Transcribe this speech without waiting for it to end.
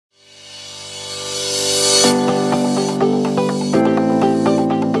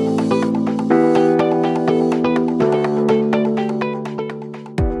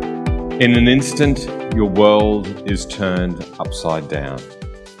In an instant, your world is turned upside down.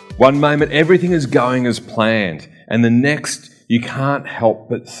 One moment, everything is going as planned, and the next, you can't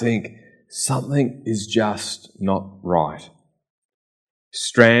help but think something is just not right.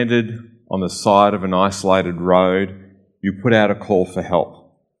 Stranded on the side of an isolated road, you put out a call for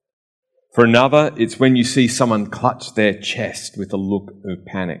help. For another, it's when you see someone clutch their chest with a look of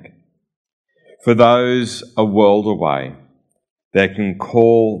panic. For those a world away, they can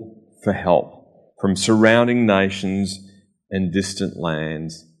call for help from surrounding nations and distant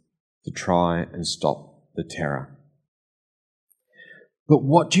lands to try and stop the terror. But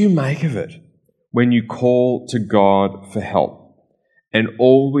what do you make of it when you call to God for help and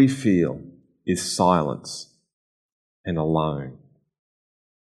all we feel is silence and alone?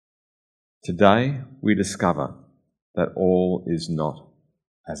 Today we discover that all is not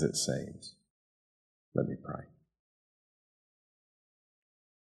as it seems. Let me pray.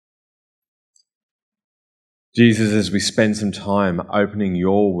 Jesus, as we spend some time opening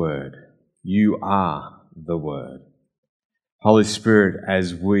your word, you are the word. Holy Spirit,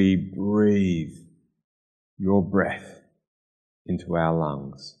 as we breathe your breath into our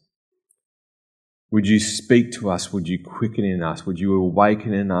lungs, would you speak to us? Would you quicken in us? Would you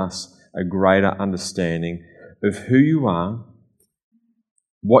awaken in us a greater understanding of who you are,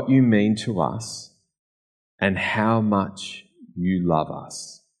 what you mean to us, and how much you love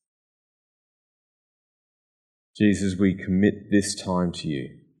us? Jesus, we commit this time to you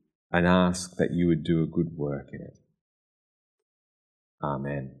and ask that you would do a good work in it.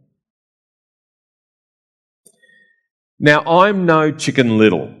 Amen. Now, I'm no Chicken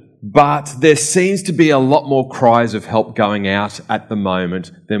Little, but there seems to be a lot more cries of help going out at the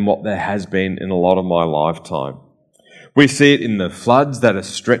moment than what there has been in a lot of my lifetime. We see it in the floods that are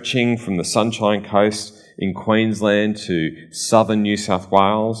stretching from the Sunshine Coast in Queensland to southern New South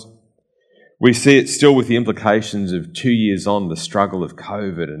Wales. We see it still with the implications of 2 years on the struggle of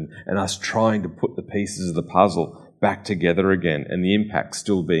COVID and us trying to put the pieces of the puzzle back together again and the impact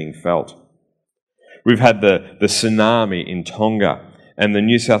still being felt. We've had the tsunami in Tonga and the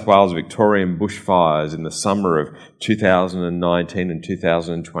New South Wales Victorian bushfires in the summer of 2019 and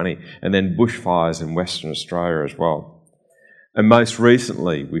 2020, and then bushfires in Western Australia as well. And most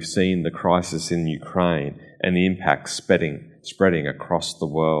recently, we've seen the crisis in Ukraine and the impact spreading across the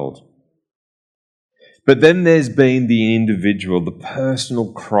world. But then there's been the individual, the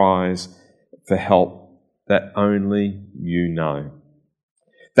personal cries for help that only you know.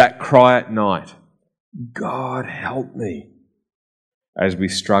 That cry at night, God help me, as we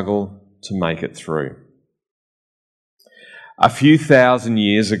struggle to make it through. A few thousand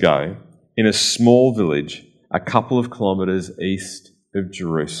years ago, in a small village a couple of kilometres east of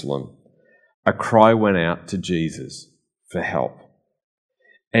Jerusalem, a cry went out to Jesus for help.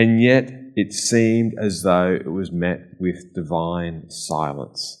 And yet it seemed as though it was met with divine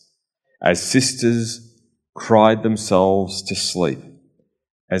silence, as sisters cried themselves to sleep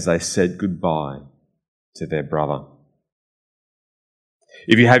as they said goodbye to their brother.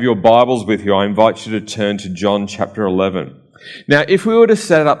 If you have your Bibles with you, I invite you to turn to John chapter 11. Now, if we were to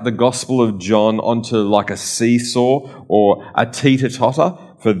set up the Gospel of John onto like a seesaw or a teeter-totter,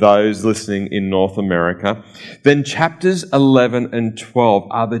 for those listening in North America, then chapters 11 and 12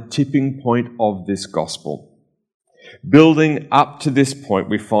 are the tipping point of this Gospel. Building up to this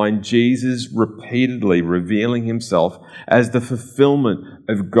point, we find Jesus repeatedly revealing himself as the fulfillment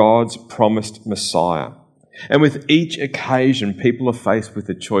of God's promised Messiah. And with each occasion, people are faced with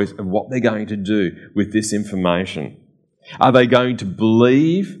the choice of what they're going to do with this information. Are they going to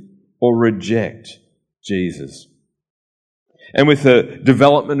believe or reject Jesus? And with the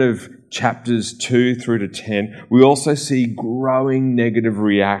development of chapters 2 through to 10, we also see growing negative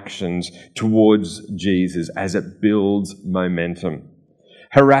reactions towards Jesus as it builds momentum.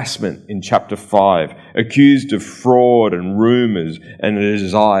 Harassment in chapter 5, accused of fraud and rumours and a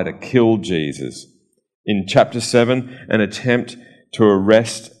desire to kill Jesus. In chapter 7, an attempt to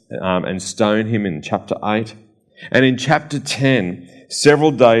arrest and stone him in chapter 8. And in chapter 10,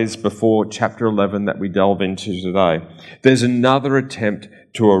 several days before chapter 11 that we delve into today, there's another attempt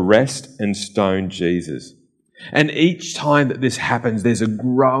to arrest and stone Jesus. And each time that this happens, there's a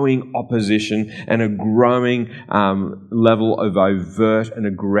growing opposition and a growing level of overt and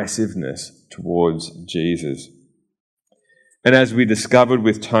aggressiveness towards Jesus. And as we discovered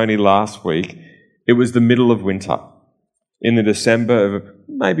with Tony last week, it was the middle of winter, in the December of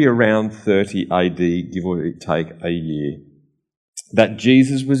maybe around 30 AD, give or take a year, that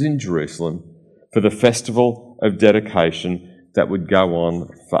Jesus was in Jerusalem for the festival of dedication that would go on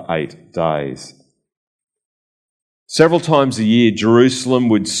for 8 days. Several times a year, Jerusalem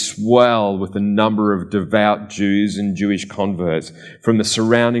would swell with the number of devout Jews and Jewish converts from the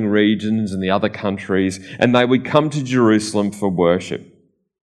surrounding regions and the other countries, and they would come to Jerusalem for worship.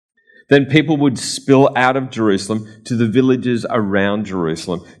 Then people would spill out of Jerusalem to the villages around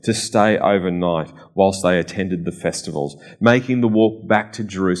Jerusalem to stay overnight whilst they attended the festivals, making the walk back to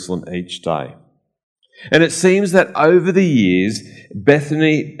Jerusalem each day. And it seems that over the years,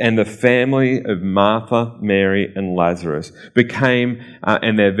 Bethany and the family of Martha, Mary, and Lazarus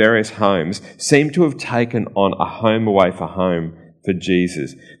and their various homes seemed to have taken on a home away from home for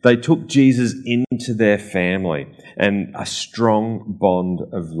Jesus. They took Jesus into their family, and a strong bond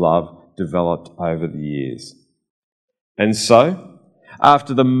of love developed over the years. And so,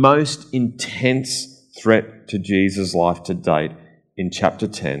 after the most intense threat to Jesus' life to date in chapter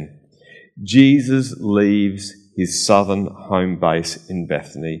 10, Jesus leaves his southern home base in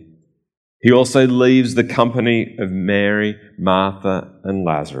Bethany. He also leaves the company of Mary, Martha, and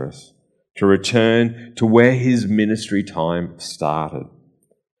Lazarus to return to where his ministry time started.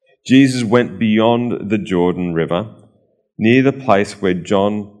 Jesus went beyond the Jordan River, near the place where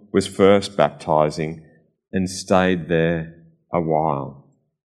John was first baptizing, and stayed there a while.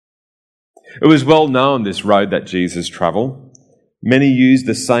 It was well known, this road that Jesus travelled. Many used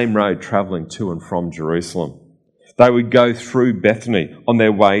the same road travelling to and from Jerusalem. They would go through Bethany on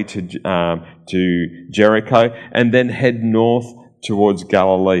their way to Jericho and then head north towards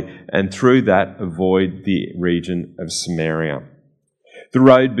Galilee, and through that avoid the region of Samaria. The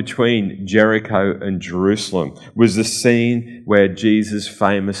road between Jericho and Jerusalem was the scene where Jesus'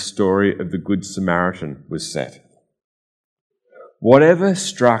 famous story of the Good Samaritan was set. Whatever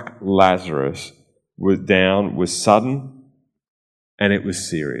struck Lazarus down was sudden, and it was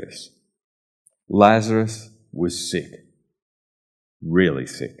serious. Lazarus was sick, really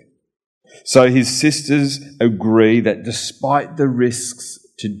sick. So his sisters agree that despite the risks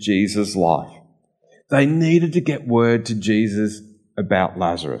to Jesus' life, they needed to get word to Jesus about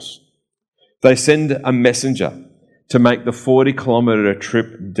Lazarus. They send a messenger to make the 40-kilometre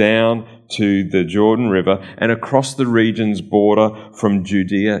trip down to the Jordan River and across the region's border from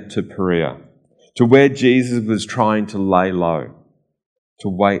Judea to Perea, to where Jesus was trying to lay low, to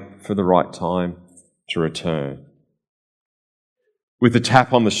wait for the right time to return. With a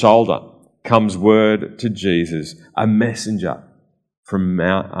tap on the shoulder comes word to Jesus, a messenger from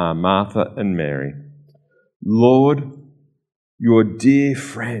Martha and Mary. Lord, your dear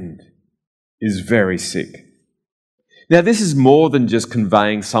friend is very sick. Now, this is more than just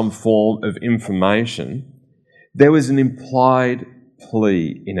conveying some form of information. There was an implied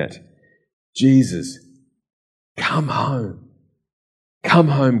plea in it. Jesus, come home. Come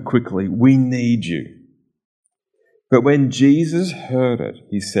home quickly. We need you. But when Jesus heard it,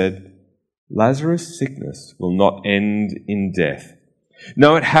 he said, Lazarus' sickness will not end in death.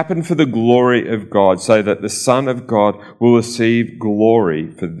 No, it happened for the glory of God, so that the Son of God will receive glory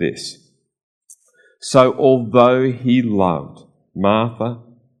for this. So although he loved Martha,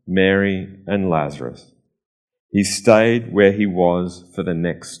 Mary, and Lazarus, he stayed where he was for the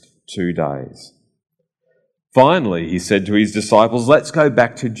next 2 days. Finally, he said to his disciples, let's go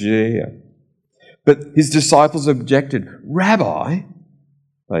back to Judea. But his disciples objected. Rabbi,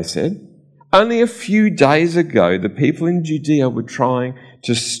 they said, only a few days ago the people in Judea were trying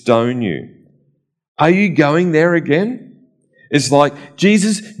to stone you. Are you going there again? It's like,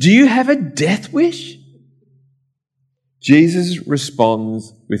 Jesus, do you have a death wish? Jesus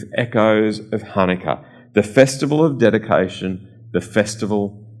responds with echoes of Hanukkah, the festival of dedication, the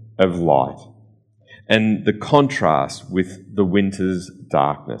festival of light, and the contrast with the winter's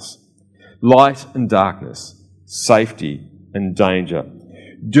darkness. Light and darkness, safety and danger,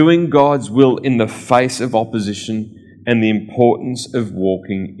 doing God's will in the face of opposition, and the importance of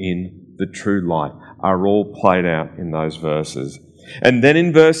walking in the true light are all played out in those verses. And then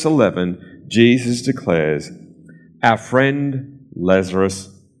in verse 11, Jesus declares, our friend Lazarus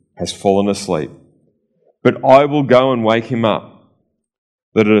has fallen asleep, but I will go and wake him up.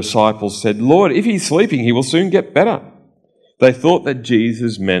 The disciples said, Lord, if he's sleeping, he will soon get better. They thought that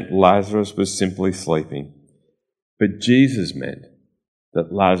Jesus meant Lazarus was simply sleeping, but Jesus meant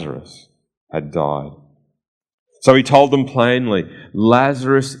that Lazarus had died. So he told them plainly,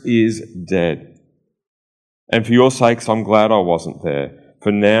 Lazarus is dead. And for your sakes, I'm glad I wasn't there,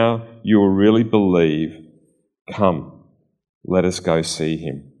 for now you will really believe. Come, let us go see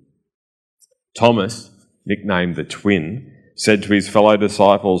him. Thomas, nicknamed the Twin, said to his fellow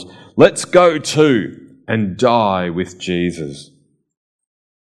disciples, let's go too and die with Jesus.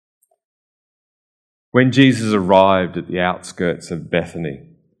 When Jesus arrived at the outskirts of Bethany,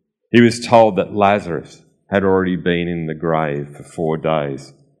 he was told that Lazarus had already been in the grave for 4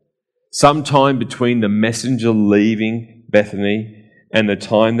 days. Sometime between the messenger leaving Bethany and the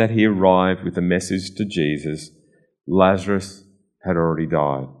time that he arrived with a message to Jesus, Lazarus had already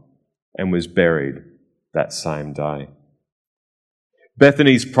died and was buried that same day.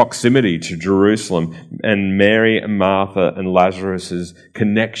 Bethany's proximity to Jerusalem and Mary and Martha and Lazarus'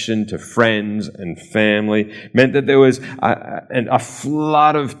 connection to friends and family meant that there was a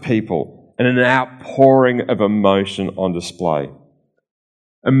flood of people and an outpouring of emotion on display.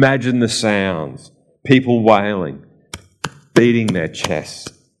 Imagine the sounds, people wailing, beating their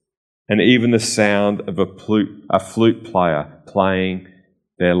chests, and even the sound of a flute player playing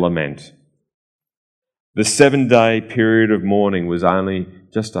their lament. The 7-day period of mourning was only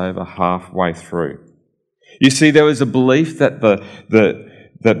just over halfway through. You see, there was a belief that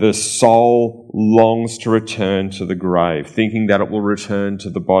the soul longs to return to the grave, thinking that it will return to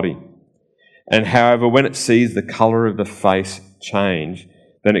the body. And however, when it sees the colour of the face change,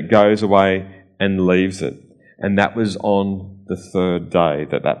 then it goes away and leaves it. And that was on the 3rd day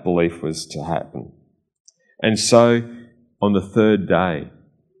that belief was to happen. And so, on the 3rd day,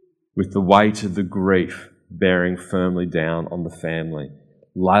 with the weight of the grief bearing firmly down on the family,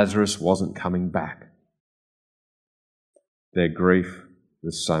 Lazarus wasn't coming back. Their grief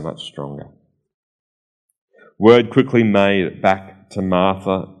was so much stronger. Word quickly made it back to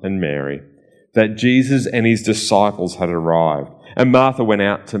Martha and Mary that Jesus and his disciples had arrived, and Martha went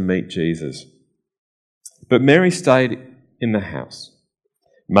out to meet Jesus. But Mary stayed in the house.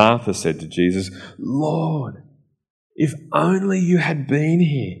 Martha said to Jesus, "Lord, if only you had been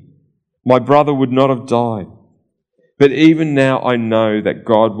here, my brother would not have died. But even now I know that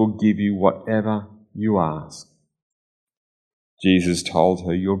God will give you whatever you ask." Jesus told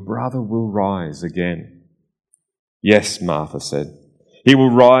her, "Your brother will rise again." "Yes," Martha said, "he will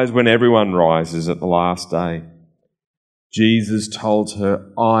rise when everyone rises at the last day." Jesus told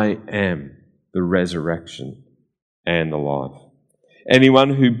her, "I am the resurrection and the life.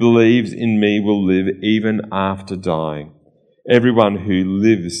 Anyone who believes in me will live even after dying. Everyone who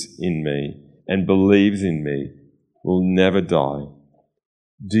lives in me and believes in me will never die."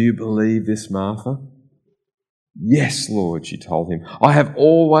 "Do you believe this, Martha?" "Yes, Lord," she told him. "I have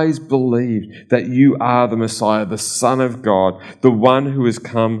always believed that you are the Messiah, the Son of God, the one who has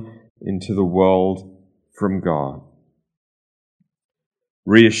come into the world from God."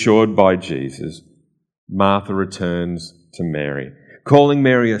 Reassured by Jesus, Martha returns to Mary. Calling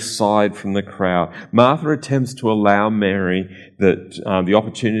Mary aside from the crowd, Martha attempts to allow Mary the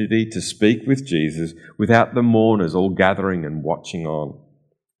opportunity to speak with Jesus without the mourners all gathering and watching on.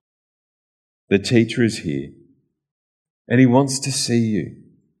 "The teacher is here, and he wants to see you."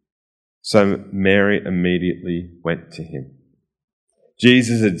 So Mary immediately went to him.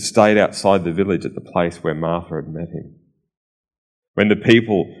 Jesus had stayed outside the village at the place where Martha had met him. When the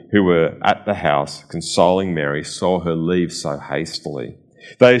people who were at the house consoling Mary saw her leave so hastily,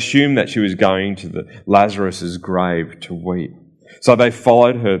 they assumed that she was going to Lazarus' grave to weep. So they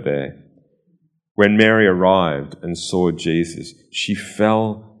followed her there. When Mary arrived and saw Jesus, she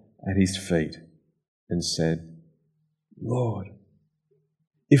fell at his feet and said, "Lord,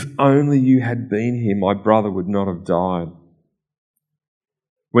 if only you had been here, my brother would not have died."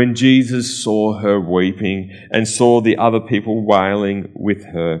 When Jesus saw her weeping and saw the other people wailing with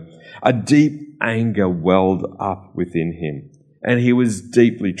her, a deep anger welled up within him, and he was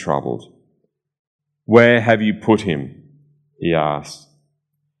deeply troubled. "Where have you put him?" he asked.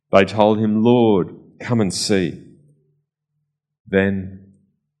 They told him, "Lord, come and see." Then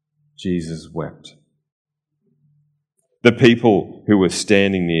Jesus wept. The people who were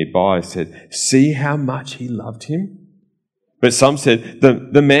standing nearby said, "See how much he loved him?" But some said,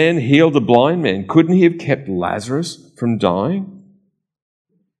 the man healed a blind man. Couldn't he have kept Lazarus from dying?"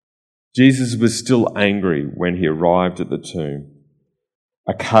 Jesus was still angry when he arrived at the tomb,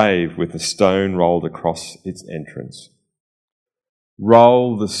 a cave with a stone rolled across its entrance.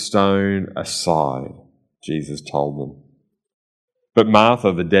 "Roll the stone aside," Jesus told them. But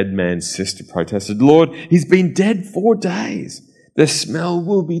Martha, the dead man's sister, protested, "Lord, he's been dead 4 days. The smell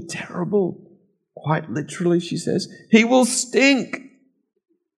will be terrible." Quite literally, she says, "He will stink."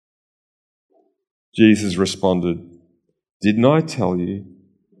 Jesus responded, "Didn't I tell you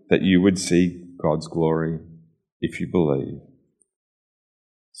that you would see God's glory if you believe?"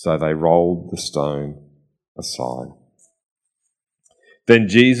 So they rolled the stone aside. Then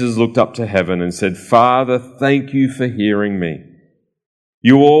Jesus looked up to heaven and said, "Father, thank you for hearing me.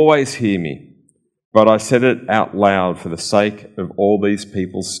 You always hear me, but I said it out loud for the sake of all these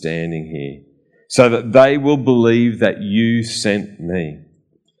people standing here, so that they will believe that you sent me."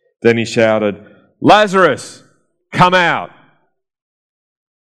 Then he shouted, Lazarus, come out.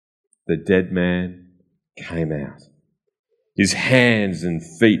 The dead man came out, his hands and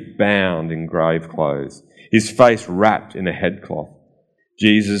feet bound in grave clothes, his face wrapped in a headcloth.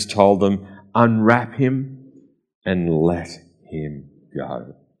 Jesus told them, unwrap him and let him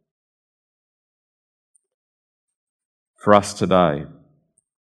go. For us today,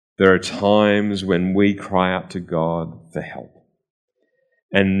 there are times when we cry out to God for help.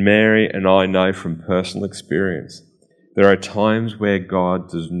 And Mary and I know from personal experience, there are times where God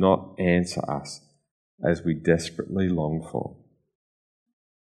does not answer us as we desperately long for.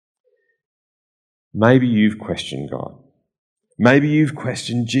 Maybe you've questioned God. Maybe you've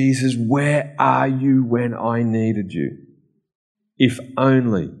questioned, Jesus, where are you when I needed you? If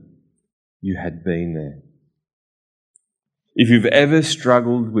only you had been there. If you've ever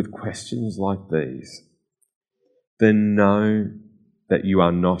struggled with questions like these, then know that you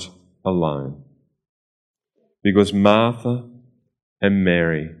are not alone. Because Martha and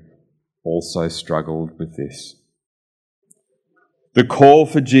Mary also struggled with this. The call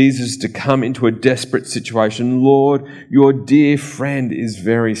for Jesus to come into a desperate situation, Lord, your dear friend is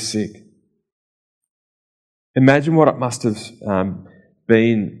very sick. Imagine what it must have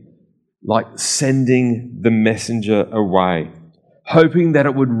been like sending the messenger away, hoping that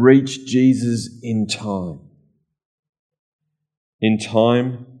it would reach Jesus in time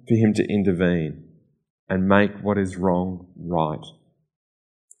for him to intervene and make what is wrong right.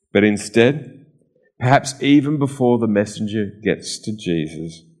 But instead, perhaps even before the messenger gets to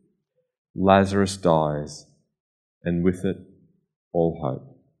Jesus, Lazarus dies, and with it, all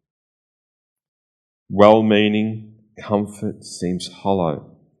hope. Well-meaning comfort seems hollow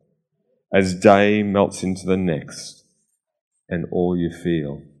as day melts into the next, and all you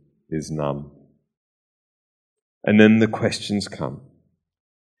feel is numb. And then the questions come.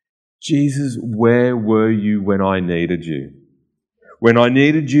 Jesus, where were you when I needed you? When I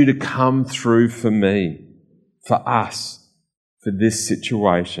needed you to come through for me, for us, for this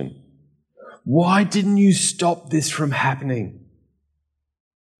situation? Why didn't you stop this from happening?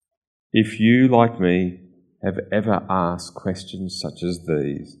 If you, like me, have ever asked questions such as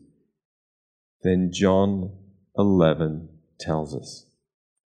these, then John 11 tells us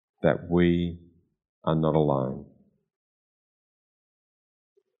that we are not alone.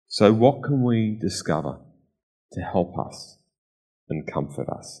 So what can we discover to help us and comfort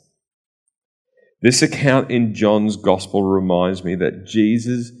us? This account in John's Gospel reminds me that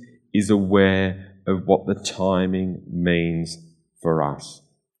Jesus is aware of what the timing means for us.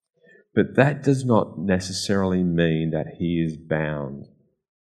 But that does not necessarily mean that he is bound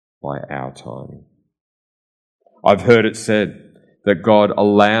by our timing. I've heard it said that God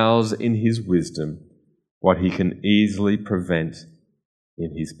allows in his wisdom what he can easily prevent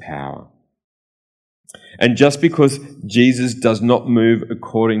in his power. And just because Jesus does not move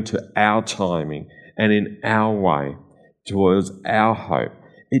according to our timing and in our way towards our hope,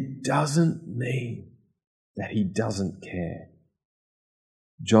 it doesn't mean that he doesn't care.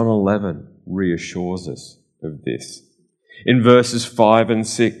 John 11 reassures us of this. In verses 5 and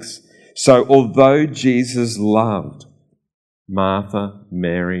 6, so although Jesus loved Martha,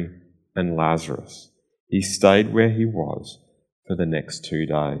 Mary, and Lazarus, he stayed where he was for the next 2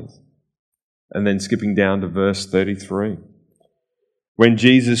 days. And then skipping down to verse 33. When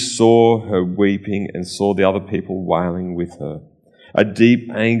Jesus saw her weeping and saw the other people wailing with her, a deep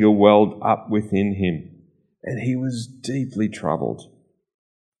anger welled up within him, and he was deeply troubled.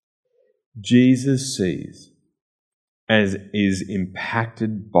 Jesus sees and is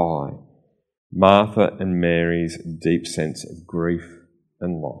impacted by Martha and Mary's deep sense of grief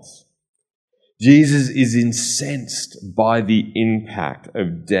and loss. Jesus is incensed by the impact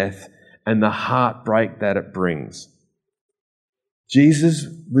of death and the heartbreak that it brings. Jesus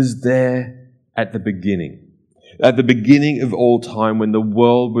was there at the beginning of all time when the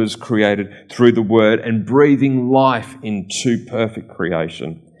world was created through the Word and breathing life into perfect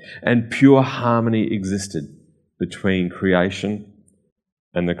creation, and pure harmony existed between creation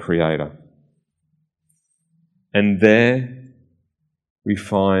and the Creator. And there we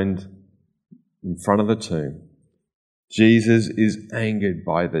find in front of the tomb, Jesus is angered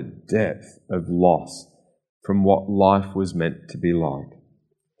by the depth of loss from what life was meant to be like.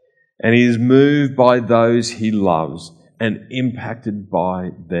 And he is moved by those he loves and impacted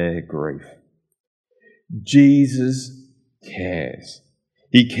by their grief. Jesus cares.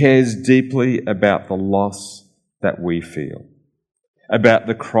 He cares deeply about the loss that we feel, about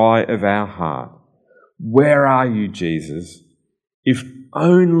the cry of our heart. Where are you, Jesus? If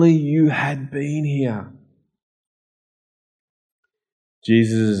only you had been here.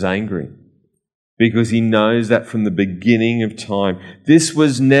 Jesus is angry because he knows that from the beginning of time, this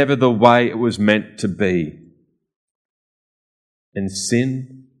was never the way it was meant to be. And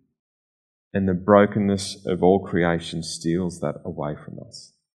sin and the brokenness of all creation steals that away from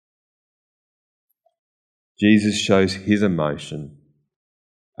us. Jesus shows his emotion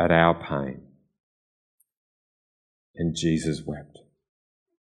at our pain. And Jesus wept.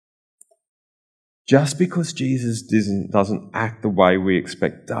 Just because Jesus doesn't act the way we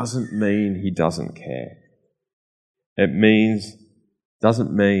expect doesn't mean he doesn't care. It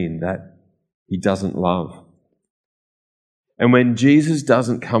doesn't mean that he doesn't love. And when Jesus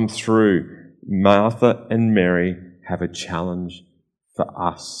doesn't come through, Martha and Mary have a challenge for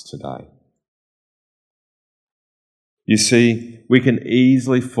us today. You see, we can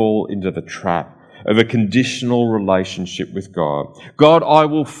easily fall into the trap of a conditional relationship with God. God, I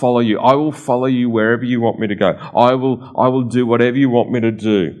will follow you. I will follow you wherever you want me to go. I will do whatever you want me to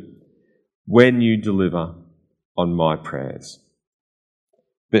do when you deliver on my prayers.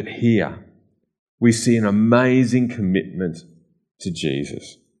 But here, we see an amazing commitment to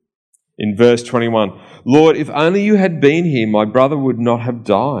Jesus. In verse 21, Lord, if only you had been here, my brother would not have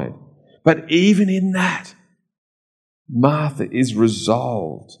died. But even in that, Martha is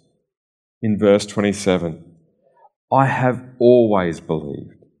resolved. In verse 27, I have always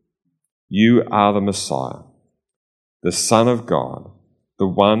believed you are the Messiah, the Son of God, the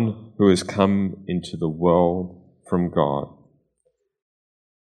one who has come into the world from God.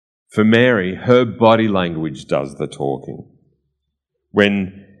 For Mary, her body language does the talking.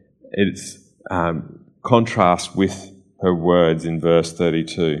 When it's contrast with her words in verse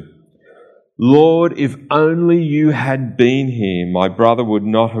 32. Lord, if only you had been here, my brother would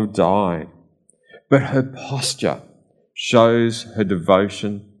not have died. But her posture shows her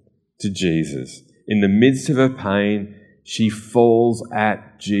devotion to Jesus. In the midst of her pain, she falls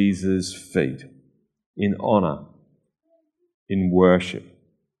at Jesus' feet in honour, in worship.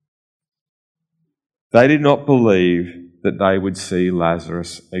 They did not believe that they would see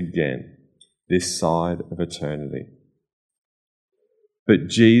Lazarus again this side of eternity. But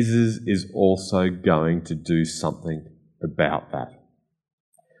Jesus is also going to do something about that.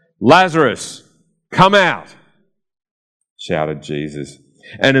 Lazarus, come out, shouted Jesus.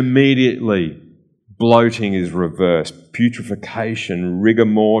 And immediately bloating is reversed, putrefaction, rigor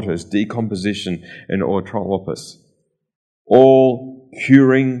mortis, decomposition, and autolysis, all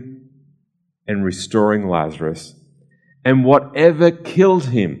curing and restoring Lazarus. And whatever killed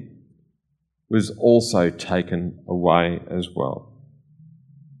him was also taken away as well.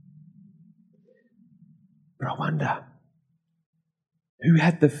 But I wonder, who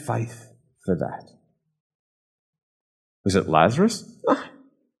had the faith for that? Was it Lazarus? No,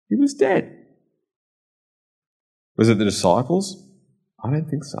 he was dead. Was it the disciples? I don't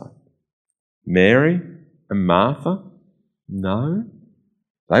think so. Mary and Martha? No.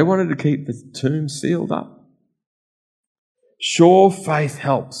 They wanted to keep the tomb sealed up. Sure, faith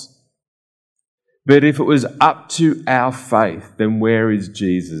helps. But if it was up to our faith, then where is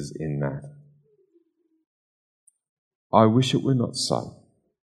Jesus in that? I wish it were not so.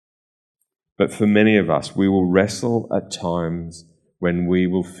 But for many of us, we will wrestle at times when we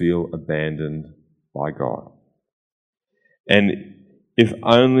will feel abandoned by God. And if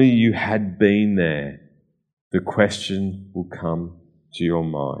only you had been there, the question will come to your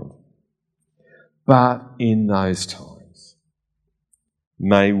mind. But in those times,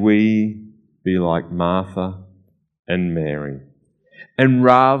 may we be like Martha and Mary. And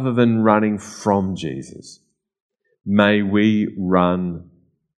rather than running from Jesus, may we run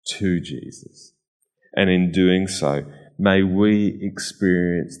to Jesus. And in doing so, may we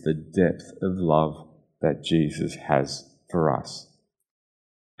experience the depth of love that Jesus has for us.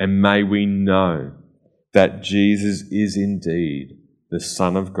 And may we know that Jesus is indeed the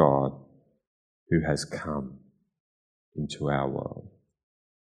Son of God who has come into our world.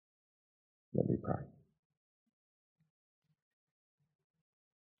 Let me pray.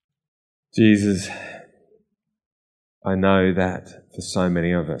 Jesus, I know that for so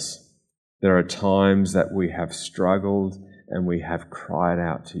many of us, there are times that we have struggled and we have cried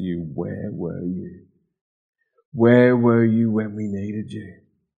out to you, where were you? Where were you when we needed you?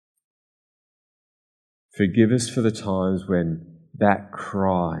 Forgive us for the times when that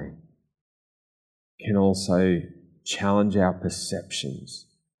cry can also challenge our perceptions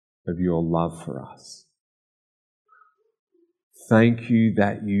of your love for us. Thank you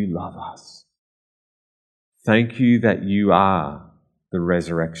that you love us. Thank you that you are the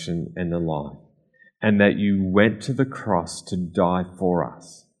resurrection and the life, and that you went to the cross to die for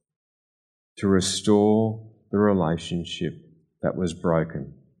us, to restore the relationship that was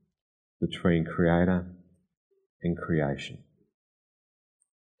broken between Creator and creation.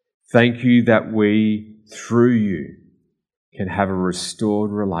 Thank you that we, through you, can have a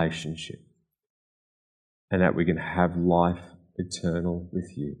restored relationship and that we can have life eternal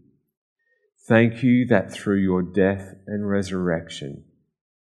with you. Thank you that through your death and resurrection,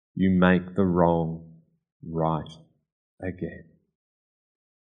 you make the wrong right again.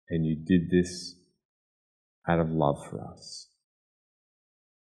 And you did this out of love for us.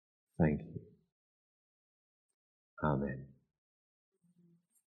 Thank you. Amen.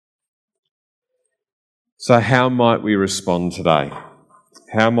 So how might we respond today?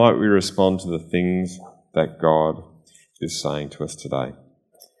 How might we respond to the things that God is saying to us today?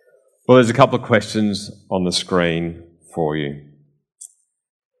 Well, there's a couple of questions on the screen for you.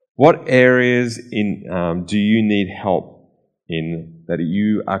 What areas do you need help in that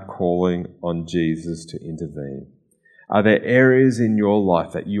you are calling on Jesus to intervene? Are there areas in your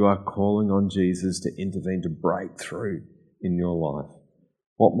life that you are calling on Jesus to intervene, to break through in your life?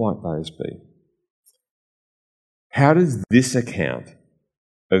 What might those be? How does this account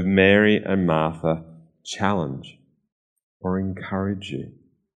of Mary and Martha challenge or encourage you?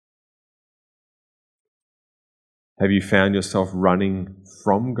 Have you found yourself running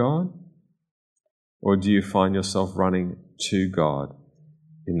from God? Or do you find yourself running to God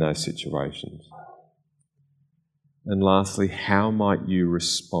in those situations? And lastly, how might you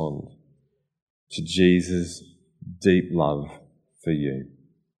respond to Jesus' deep love for you?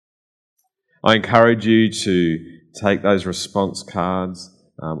 I encourage you to take those response cards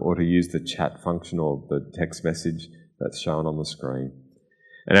or to use the chat function or the text message that's shown on the screen.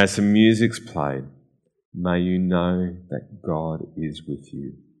 And as some music's played, may you know that God is with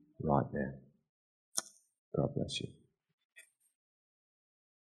you right now. God bless you.